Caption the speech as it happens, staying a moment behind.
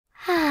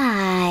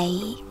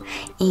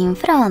In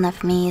front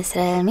of me is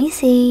REALME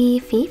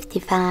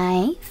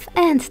C55,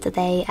 and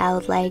today I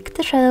would like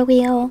to show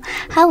you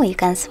how you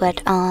can switch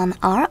on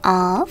or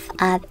off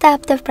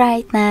adaptive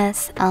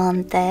brightness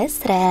on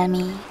this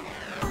REALME.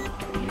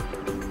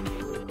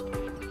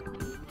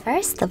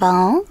 First of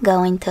all,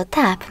 go into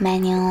Tab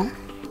menu.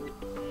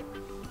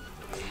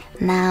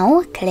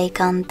 Now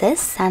click on this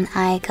sun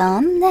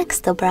icon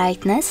next to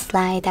brightness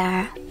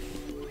slider.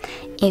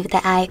 If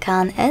the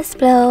icon is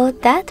blue,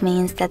 that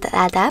means that the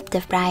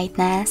adaptive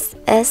brightness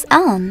is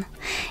on.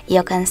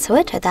 You can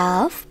switch it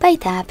off by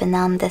tapping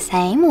on the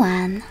same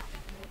one.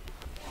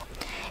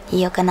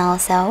 You can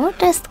also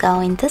just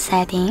go into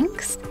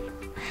settings,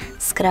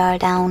 scroll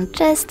down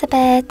just a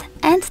bit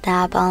and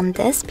tap on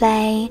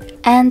display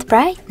and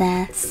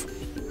brightness.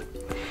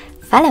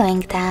 Following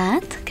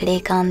that,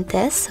 click on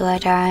this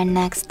switcher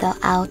next to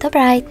auto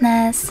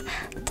brightness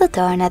to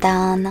turn it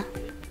on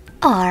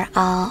or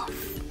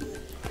off.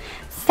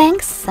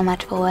 Thanks so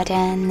much for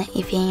watching.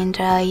 If you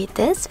enjoyed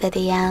this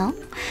video,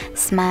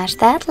 smash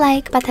that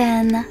like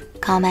button,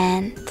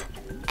 comment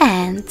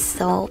and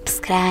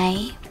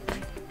subscribe.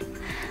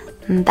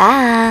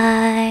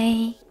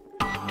 Bye!